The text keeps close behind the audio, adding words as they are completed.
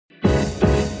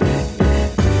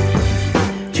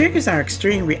Triggers are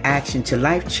extreme reaction to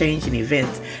life-changing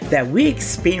events that we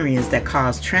experience that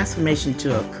cause transformation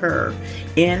to occur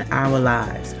in our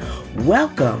lives.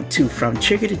 Welcome to From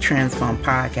Trigger to Transform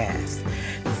podcast.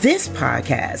 This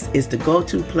podcast is the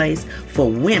go-to place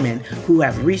for women who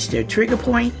have reached their trigger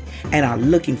point and are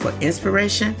looking for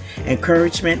inspiration,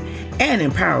 encouragement, and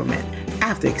empowerment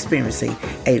after experiencing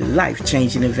a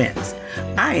life-changing event.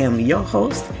 I am your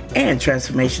host and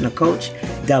transformational coach,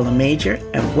 Della Major,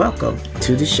 and welcome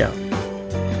to the show.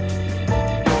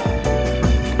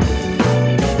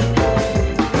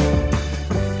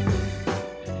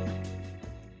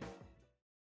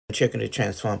 Trigger to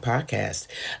Transform podcast.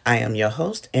 I am your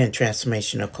host and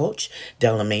transformational coach,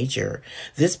 Della Major.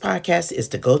 This podcast is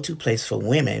the go-to place for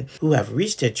women who have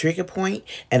reached their trigger point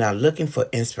and are looking for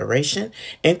inspiration,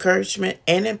 encouragement,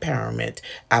 and empowerment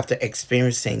after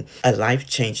experiencing a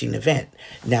life-changing event.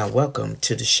 Now, welcome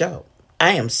to the show.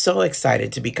 I am so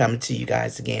excited to be coming to you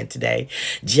guys again today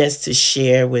just to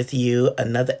share with you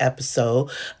another episode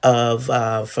of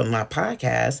from my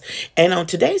podcast. And on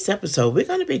today's episode, we're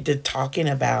going to be talking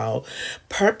about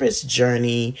purpose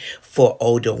journey for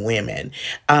older women.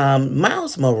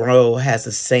 Miles Monroe has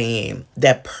a saying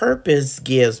that purpose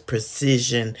gives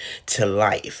precision to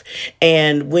life.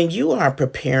 And when you are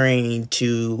preparing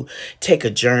to take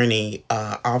a journey,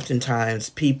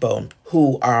 oftentimes people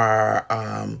who are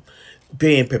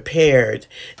being prepared,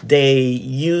 they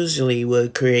usually will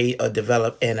create or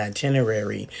develop an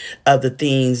itinerary of the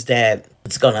things that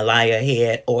it's going to lie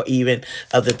ahead, or even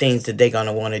of the things that they're going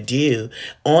to want to do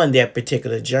on their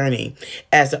particular journey.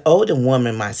 As an older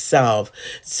woman myself,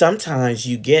 sometimes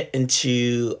you get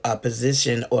into a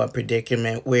position or a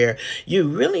predicament where you're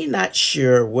really not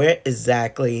sure where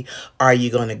exactly are you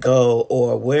going to go,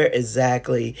 or where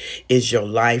exactly is your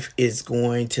life is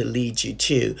going to lead you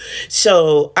to.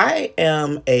 So I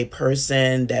am a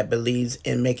person that believes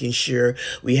in making sure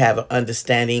we have an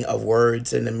understanding of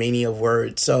words and the meaning of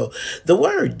words. So the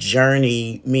word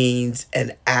journey means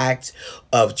an act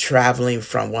of traveling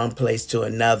from one place to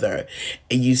another.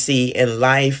 You see, in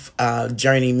life,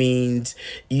 journey means,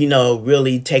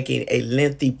 really taking a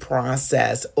lengthy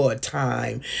process or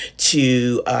time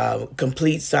to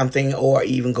complete something or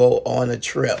even go on a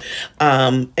trip.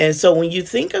 And so when you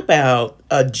think about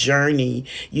a journey,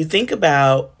 you think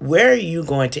about where are you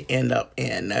going to end up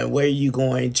in and where are you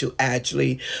going to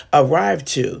actually arrive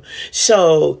to.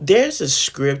 So there's a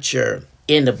scripture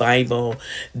in the Bible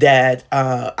that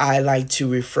I like to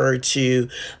refer to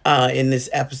in this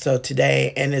episode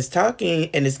today, and it's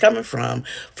coming from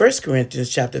 1 Corinthians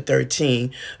chapter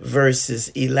 13 verses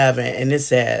 11, and it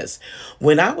says,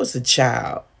 "When I was a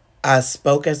child, I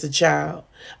spoke as a child,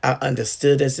 I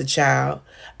understood as a child,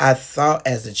 I thought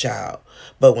as a child.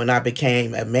 But when I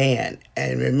became a man,"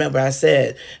 and remember I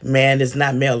said man is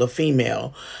not male or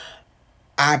female,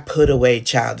 "I put away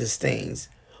childish things."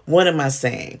 What am I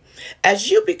saying? As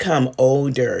you become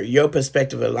older, your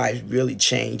perspective of life really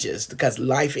changes, because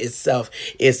life itself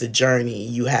is a journey.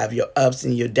 You have your ups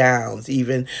and your downs.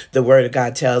 Even the Word of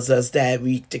God tells us that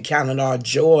we to count on our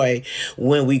joy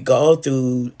when we go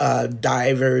through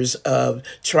divers of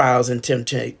trials and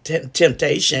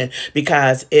temptation,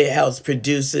 because it helps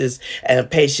produces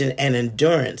patience and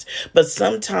endurance. But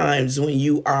sometimes when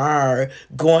you are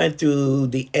going through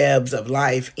the ebbs of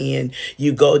life and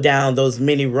you go down those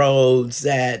many roads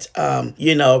that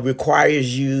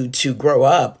requires you to grow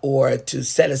up or to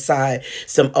set aside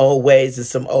some old ways and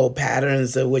some old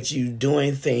patterns of what you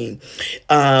doing thing,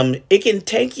 it can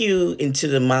take you into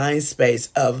the mind space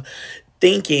of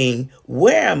thinking,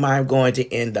 where am I going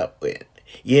to end up with?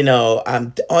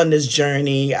 I'm on this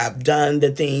journey. I've done the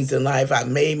things in life. I've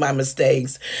made my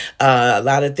mistakes. A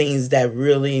lot of things that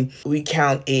really we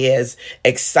count as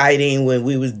exciting when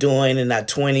we was doing in our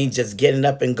 20s, just getting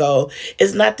up and go.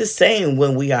 It's not the same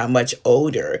when we are much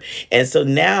older. And so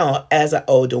now, as an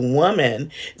older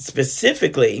woman,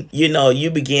 specifically,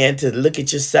 you begin to look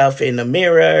at yourself in the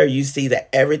mirror. You see that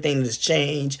everything has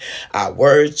changed. Our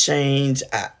words change.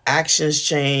 Our actions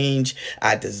change.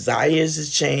 Our desires has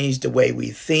changed. The way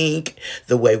we think,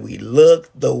 the way we look,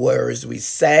 the words we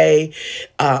say,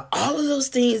 all of those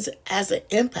things has an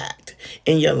impact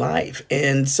in your life.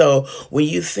 And so when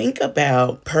you think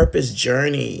about purpose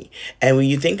journey and when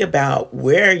you think about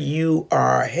where you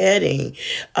are heading,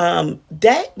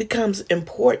 that becomes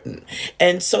important.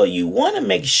 And so you want to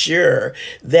make sure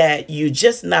that you're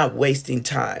just not wasting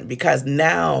time, because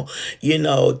now,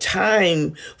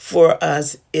 time for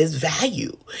us is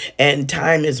value and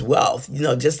time is wealth.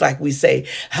 Just like we say,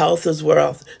 health is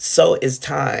wealth, so is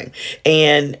time.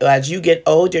 And as you get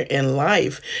older in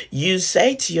life, you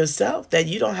say to yourself that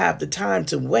you don't have the time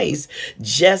to waste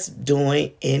just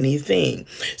doing anything.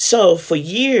 So for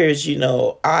years,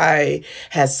 I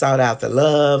had sought out the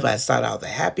love, I sought out the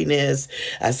happiness,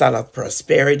 I sought out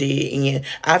prosperity, and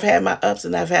I've had my ups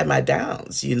and I've had my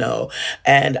downs,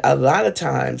 and a lot of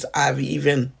times I've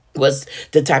even was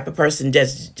the type of person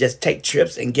just take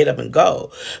trips and get up and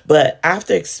go. But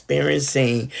after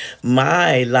experiencing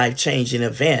my life-changing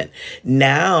event,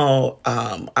 now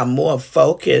I'm more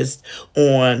focused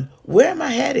on where am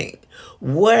I heading?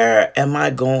 Where am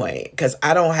I going? Because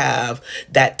I don't have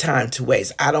that time to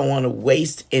waste. I don't want to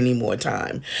waste any more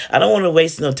time. I don't want to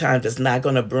waste no time that's not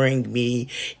going to bring me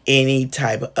any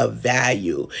type of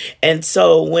value. And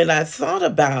so when I thought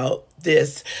about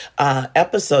this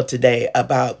episode today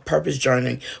about purpose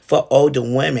journey for older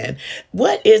women,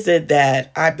 what is it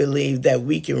that I believe that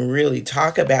we can really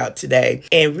talk about today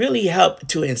and really help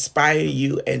to inspire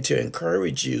you and to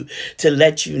encourage you, to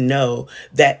let you know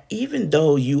that even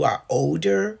though you are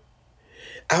older,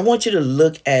 I want you to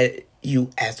look at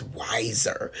you as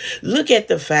wiser. Look at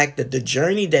the fact that the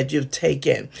journey that you've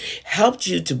taken helped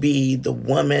you to be the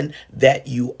woman that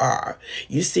you are.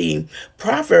 You see,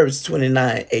 Proverbs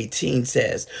 29:18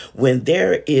 says, when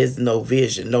there is no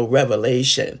vision, no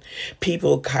revelation,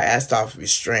 people cast off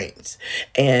restraints.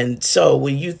 And so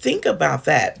when you think about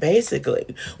that,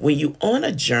 basically, when you're on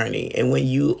a journey and when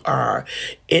you are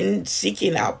in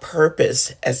seeking out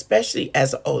purpose, especially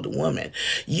as an older woman,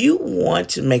 you want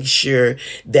to make sure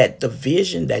that the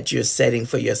vision that you're setting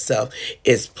for yourself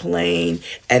is plain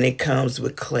and it comes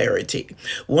with clarity.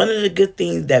 One of the good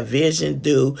things that vision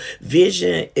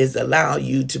is allow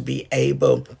you to be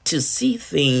able to see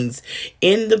things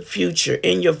in the future,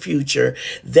 in your future,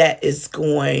 that is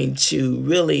going to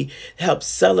really help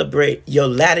celebrate your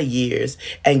latter years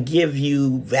and give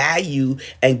you value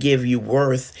and give you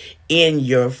worth in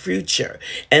your future.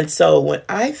 And so when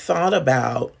I thought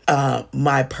about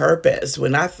my purpose,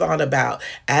 when I thought about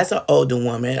as an older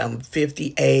woman, I'm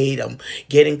 58, I'm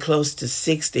getting close to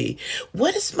 60,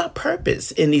 what is my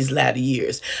purpose in these latter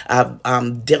years?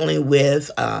 I'm dealing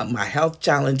with my health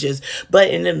challenges, but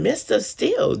in the midst of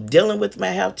still dealing with my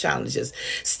health challenges,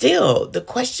 still the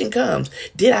question comes,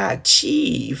 did I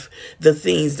achieve the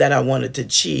things that I wanted to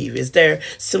achieve? Is there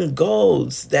some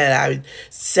goals that I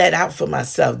set out for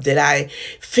myself? Did I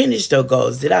finish those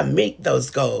goals? Did I make those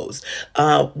goals?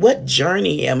 What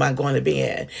journey am I going to be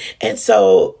in? And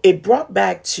so it brought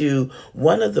back to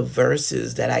one of the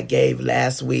verses that I gave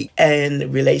last week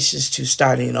in relations to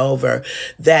starting over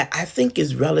that I think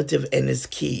is relative and is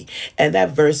key. And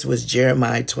that verse was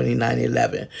Jeremiah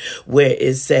 29:11, where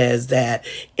it says that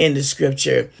in the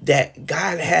scripture that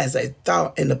God has a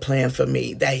thought and a plan for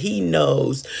me, that he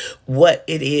knows what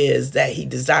it is that he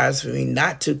desires for me,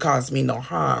 not to cause me no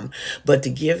harm, but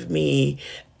to give me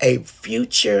a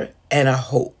future and a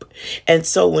hope. And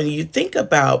so when you think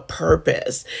about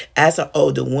purpose as an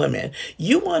older woman,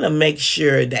 you want to make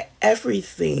sure that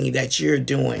everything that you're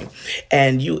doing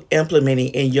and you implementing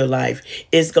in your life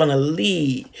is going to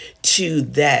lead to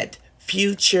that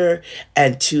future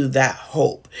and to that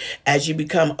hope. As you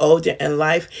become older in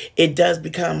life, it does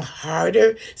become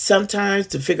harder sometimes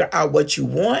to figure out what you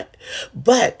want.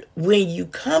 But when you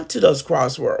come to those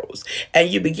crossroads and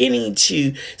you're beginning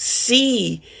to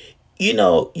see,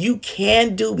 you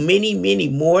can do many, many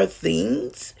more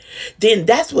things, then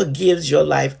that's what gives your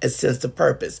life a sense of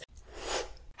purpose.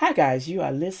 Hi guys, you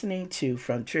are listening to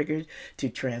From Trigger to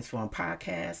Transform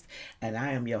podcast, and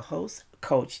I am your host,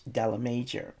 Coach Della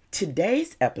Major.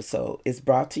 Today's episode is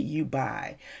brought to you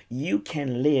by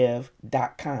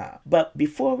YouCanLive.com. But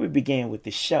before we begin with the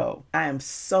show, I am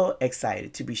so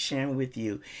excited to be sharing with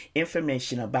you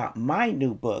information about my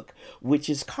new book, which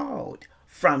is called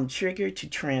From Trigger to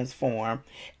Transform,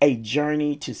 A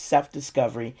Journey to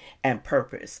Self-Discovery and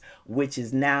Purpose, which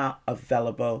is now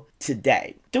available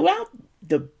today. Throughout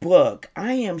the book,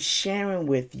 I am sharing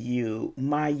with you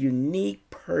my unique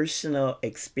personal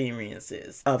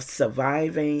experiences of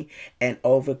surviving and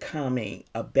overcoming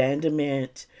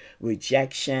abandonment,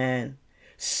 rejection,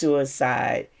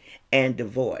 suicide, and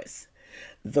divorce.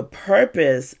 The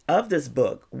purpose of this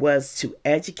book was to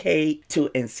educate,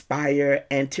 to inspire,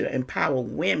 and to empower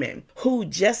women who,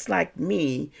 just like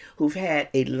me, who've had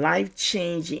a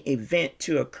life-changing event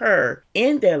to occur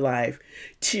in their life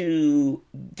to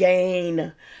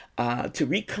gain, to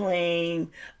reclaim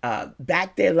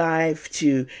back their life,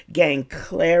 to gain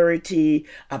clarity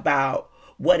about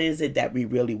what is it that we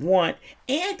really want,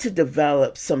 and to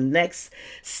develop some next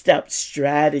step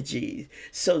strategies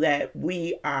so that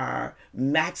we are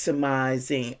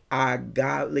maximizing our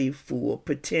godly full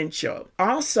potential.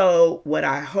 Also, what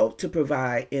I hope to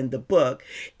provide in the book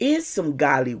is some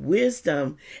godly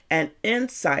wisdom and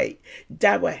insight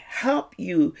that will help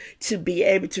you to be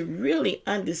able to really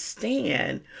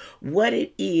understand what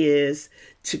it is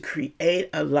to create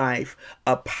a life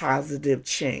of positive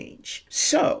change.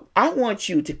 So I want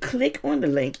you to click on the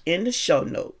link in the show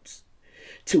notes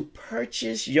to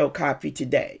purchase your copy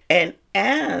today. And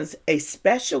as a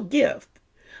special gift,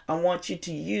 I want you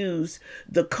to use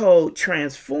the code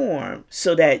TRANSFORM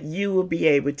so that you will be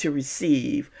able to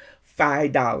receive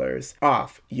 $5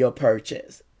 off your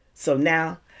purchase. So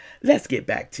now let's get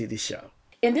back to the show.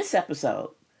 In this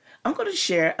episode, I'm going to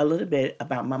share a little bit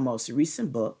about my most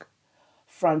recent book,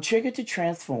 From Trigger to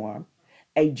Transform,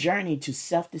 A Journey to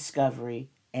Self-Discovery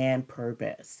and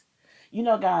Purpose. You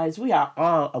know, guys, we are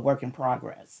all a work in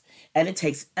progress, and it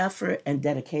takes effort and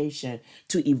dedication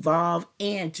to evolve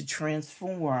and to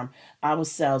transform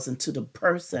ourselves into the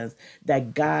persons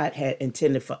that God had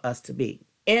intended for us to be.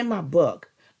 In my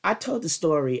book, I told the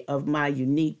story of my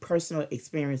unique personal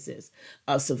experiences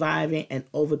of surviving and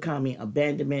overcoming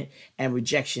abandonment and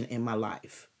rejection in my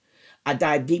life. I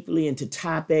dive deeply into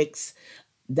topics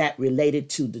that related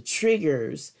to the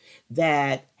triggers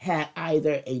that had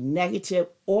either a negative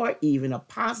or even a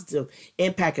positive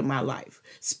impact in my life,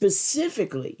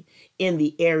 specifically in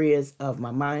the areas of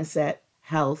my mindset,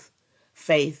 health,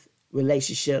 faith,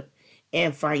 relationship,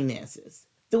 and finances.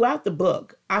 Throughout the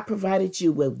book, I provided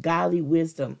you with godly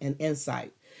wisdom and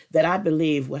insight that I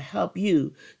believe will help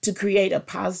you to create a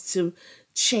positive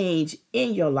change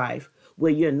in your life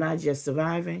where you're not just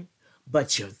surviving,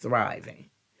 but you're thriving.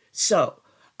 So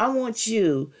I want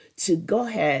you to go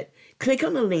ahead, click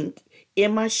on the link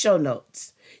in my show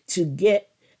notes to get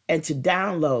and to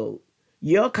download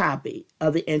your copy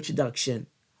of the introduction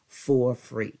for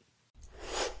free.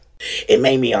 It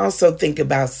made me also think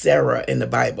about Sarah in the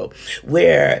Bible,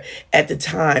 where at the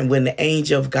time when the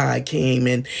angel of God came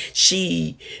and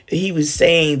he was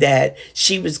saying that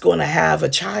she was going to have a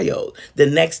child the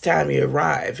next time he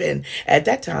arrived. And at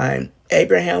that time,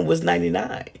 Abraham was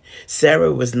 99.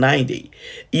 Sarah was 90,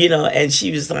 and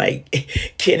she was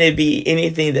like, can it be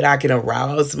anything that I can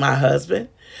arouse my husband?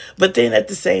 But then at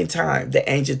the same time, the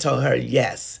angel told her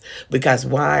yes, because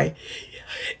why?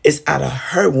 It's out of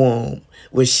her womb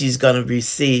where she's going to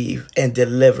receive and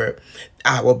deliver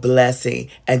our blessing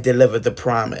and deliver the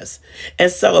promise.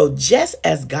 And so just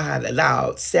as God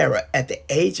allowed Sarah at the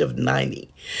age of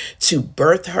 90 to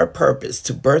birth her purpose,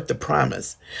 to birth the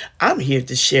promise, I'm here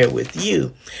to share with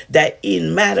you that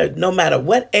no matter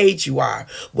what age you are,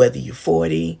 whether you're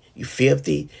 40, you're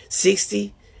 50,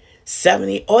 60,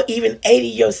 70, or even 80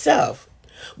 yourself,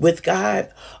 with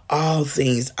God, all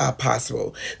things are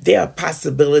possible. There are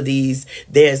possibilities.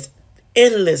 There's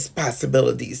endless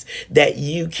possibilities that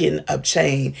you can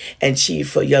obtain and achieve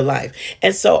for your life.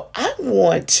 And so I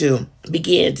want to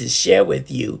begin to share with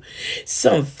you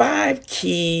some 5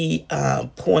 key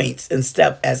points and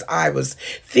steps as I was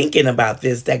thinking about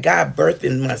this that God birthed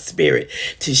in my spirit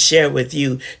to share with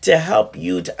you to help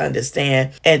you to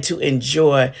understand and to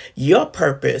enjoy your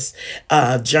purpose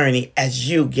journey as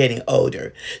you getting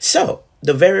older. So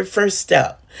the very first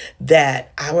step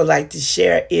that I would like to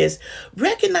share is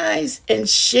recognize and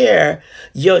share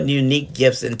your unique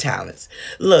gifts and talents.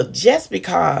 Look, just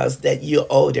because that you're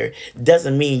older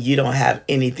doesn't mean you don't have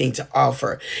anything to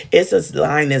offer. It's a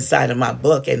line inside of my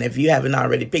book, and if you haven't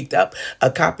already picked up a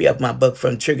copy of my book,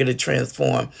 From Trigger to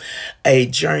Transform, A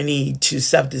Journey to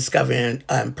Self-Discovery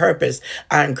and Purpose,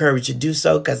 I encourage you to do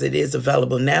so because it is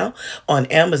available now on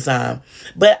Amazon.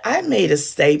 But I made a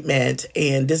statement,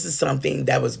 and this is something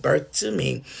that was birthed to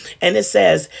me. And it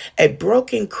says, a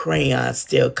broken crayon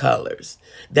still colors.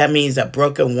 That means a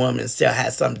broken woman still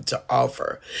has something to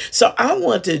offer. So I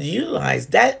want to utilize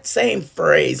that same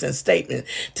phrase and statement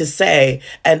to say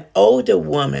an older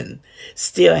woman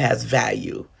still has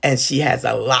value and she has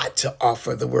a lot to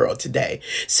offer the world today.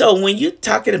 So when you're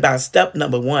talking about step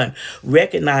number 1,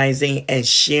 recognizing and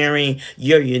sharing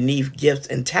your unique gifts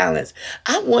and talents,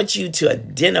 I want you to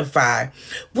identify,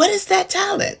 what is that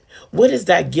talent? What is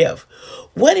that gift?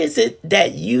 What is it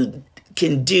that you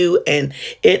can do and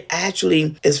it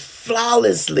actually is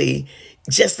flawlessly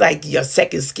just like your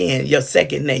second skin, your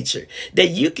second nature, that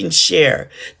you can share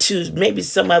to maybe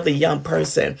some other young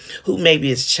person who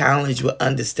maybe is challenged with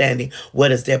understanding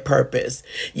what is their purpose.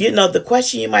 The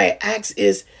question you might ask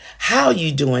is, how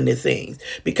you doing the things?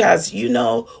 Because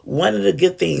one of the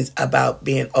good things about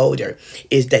being older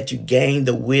is that you gain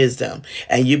the wisdom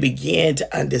and you begin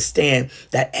to understand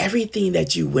that everything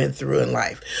that you went through in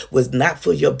life was not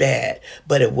for your bad,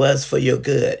 but it was for your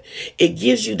good. It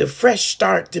gives you the fresh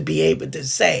start to be able to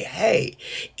say, hey,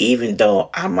 even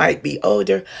though I might be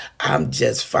older, I'm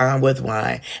just fine with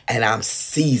wine and I'm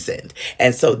seasoned.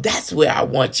 And so that's where I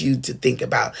want you to think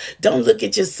about. Don't look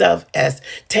at yourself as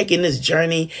taking this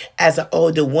journey as an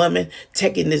older woman,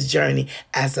 taking this journey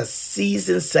as a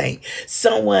seasoned saint,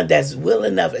 someone that's will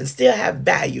enough and still have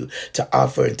value to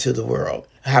offer into the world.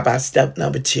 How about step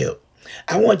number 2?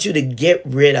 I want you to get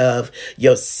rid of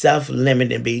your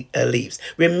self-limiting beliefs.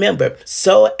 Remember,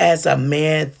 so as a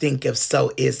man thinketh,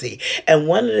 so is he. And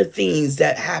one of the things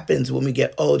that happens when we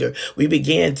get older, we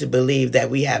begin to believe that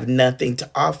we have nothing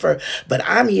to offer. But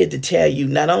I'm here to tell you,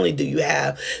 not only do you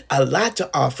have a lot to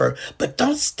offer, but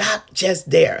don't stop just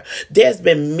there. There's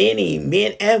been many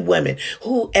men and women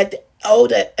who at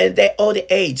their older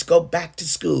age go back to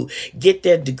school, get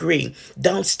their degree.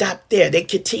 Don't stop there. They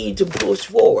continue to push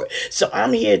forward. So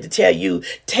I'm here to tell you,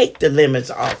 take the limits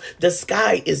off. The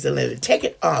sky is the limit. Take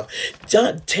it off.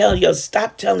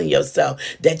 Stop telling yourself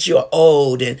that you're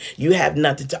old and you have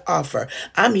nothing to offer.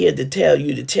 I'm here to tell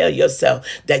you to tell yourself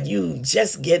that you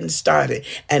just getting started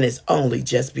and it's only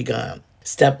just begun.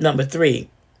 Step number 3,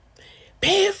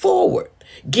 pay it forward.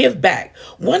 Give back.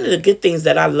 One of the good things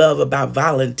that I love about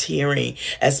volunteering,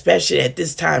 especially at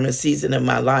this time and season of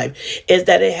my life, is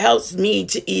that it helps me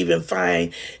to even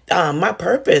find my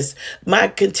purpose, my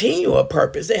continual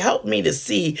purpose. It helped me to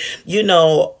see,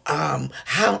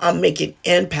 how I'm making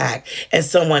impact in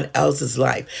someone else's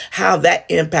life, how that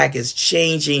impact is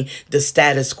changing the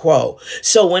status quo.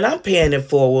 So when I'm paying it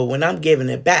forward, when I'm giving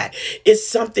it back, it's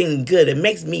something good. It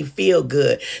makes me feel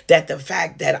good that the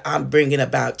fact that I'm bringing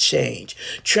about change.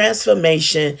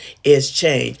 Transformation is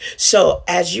change. So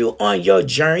as you on your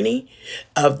journey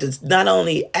of this, not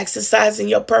only exercising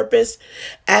your purpose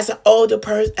as an older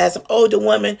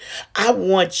woman, I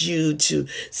want you to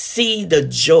see the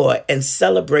joy and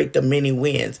celebrate the many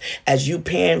wins as you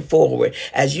paying forward,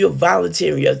 as you're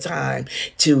volunteering your time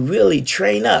to really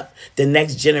train up the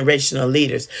next generation of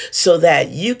leaders so that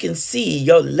you can see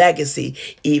your legacy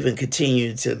even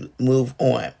continue to move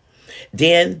on.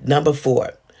 Then number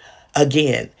 4,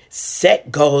 again,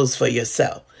 set goals for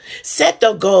yourself. Set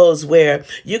the goals where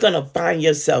you're going to find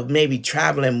yourself maybe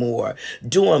traveling more,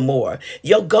 doing more.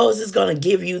 Your goals is going to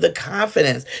give you the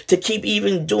confidence to keep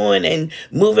even doing and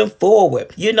moving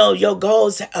forward. Your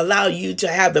goals allow you to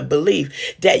have the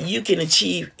belief that you can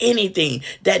achieve anything,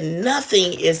 that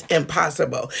nothing is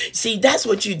impossible. See, that's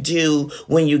what you do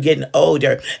when you're getting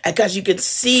older, because you can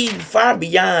see far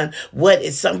beyond what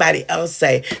is somebody else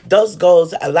say. Those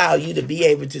goals allow you to be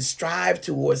able to strive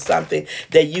towards something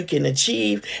that you can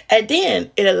achieve. And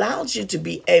then it allows you to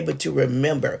be able to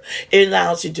remember. It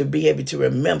allows you to be able to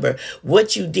remember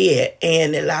what you did,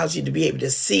 and it allows you to be able to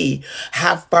see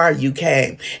how far you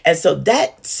came. And so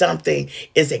that something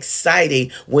is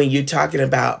exciting when you're talking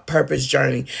about purpose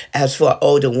journey as for an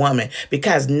older woman,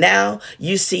 because now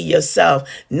you see yourself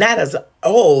not as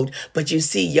old, but you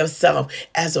see yourself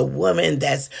as a woman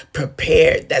that's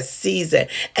prepared, that's seasoned.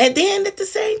 And then at the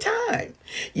same time,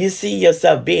 you see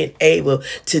yourself being able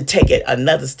to take it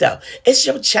another step. It's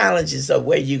your challenges of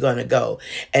where you're going to go,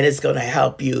 and it's going to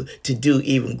help you to do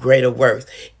even greater work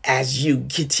as you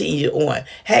continue on.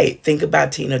 Hey, think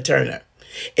about Tina Turner.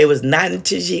 It was not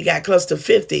until she got close to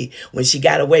 50 when she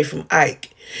got away from Ike,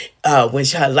 when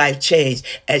her life changed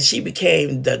and she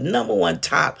became the number 1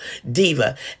 top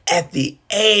diva at the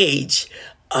age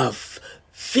of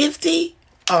 50.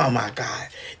 Oh my God,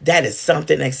 that is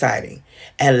something exciting.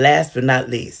 And last but not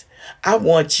least, I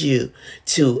want you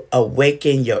to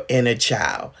awaken your inner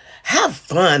child. Have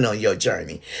fun on your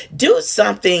journey. Do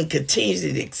something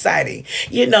continuously exciting.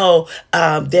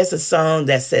 There's a song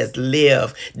that says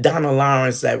Live. Donna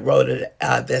Lawrence that wrote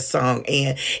that song.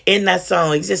 And in that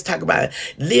song, he just talk about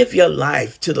live your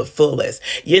life to the fullest.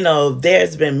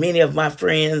 There's been many of my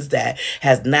friends that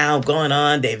has now gone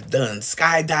on. They've done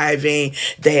skydiving.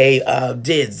 They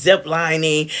did zip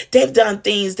lining. They've done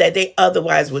things that they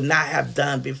otherwise would not have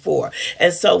done before.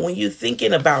 And so when you're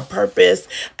thinking about purpose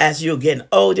as you're getting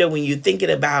older, when you're thinking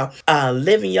about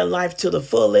living your life to the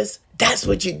fullest, That's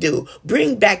what you do.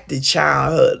 Bring back the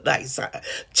childhood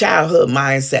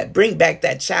mindset. Bring back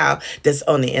that child that's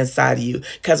on the inside of you.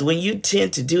 Because when you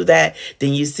tend to do that,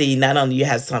 then you see not only you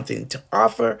have something to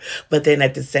offer, but then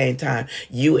at the same time,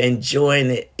 you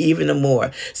enjoying it even more.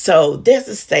 So there's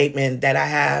a statement that I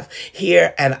have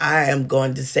here, and I am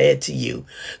going to say it to you.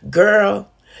 Girl,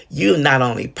 you're not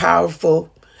only powerful,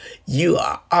 you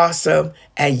are awesome,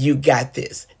 and you got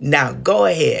this. Now go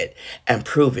ahead and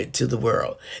prove it to the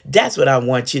world. That's what I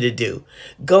want you to do.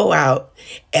 Go out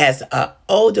as an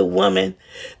older woman,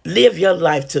 live your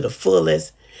life to the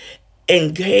fullest,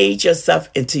 engage yourself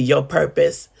into your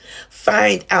purpose,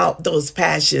 find out those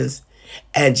passions,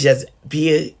 and just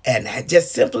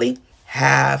simply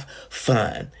have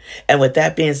fun. And with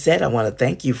that being said, I want to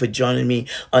thank you for joining me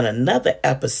on another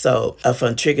episode of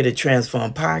From Trigger to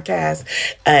Transform podcast.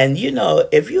 And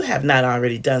if you have not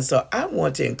already done so, I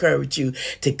want to encourage you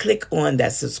to click on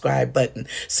that subscribe button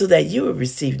so that you will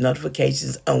receive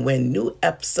notifications on when new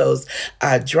episodes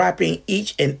are dropping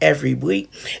each and every week.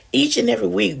 Each and every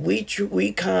week,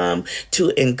 we come to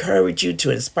encourage you, to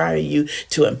inspire you,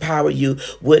 to empower you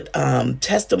with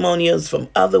testimonials from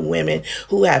other women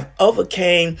who have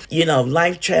overcame,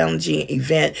 life challenging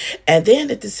event, and then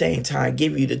at the same time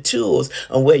give you the tools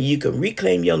on where you can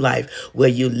reclaim your life, where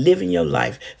you live in your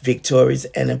life victorious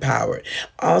and empowered.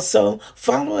 Also,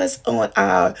 follow us on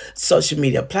our social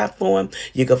media platform.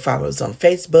 You can follow us on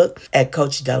Facebook at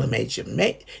Coach Della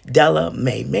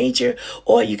May Major,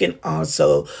 or you can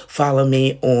also follow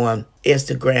me on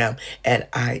Instagram at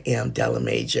I am Della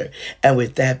Major. And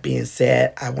with that being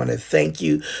said, I want to thank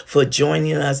you for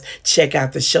joining us. Check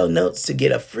out the show notes to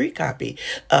get a free copy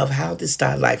of How to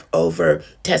Start Life Over,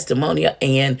 testimonial,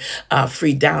 and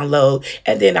free download.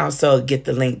 And then also get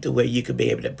the link to where you could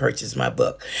be able to purchase my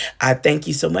book. I thank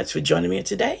you so much for joining me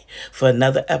today for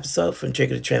another episode from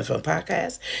Trigger to Transform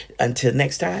podcast. Until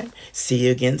next time, see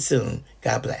you again soon.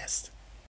 God bless.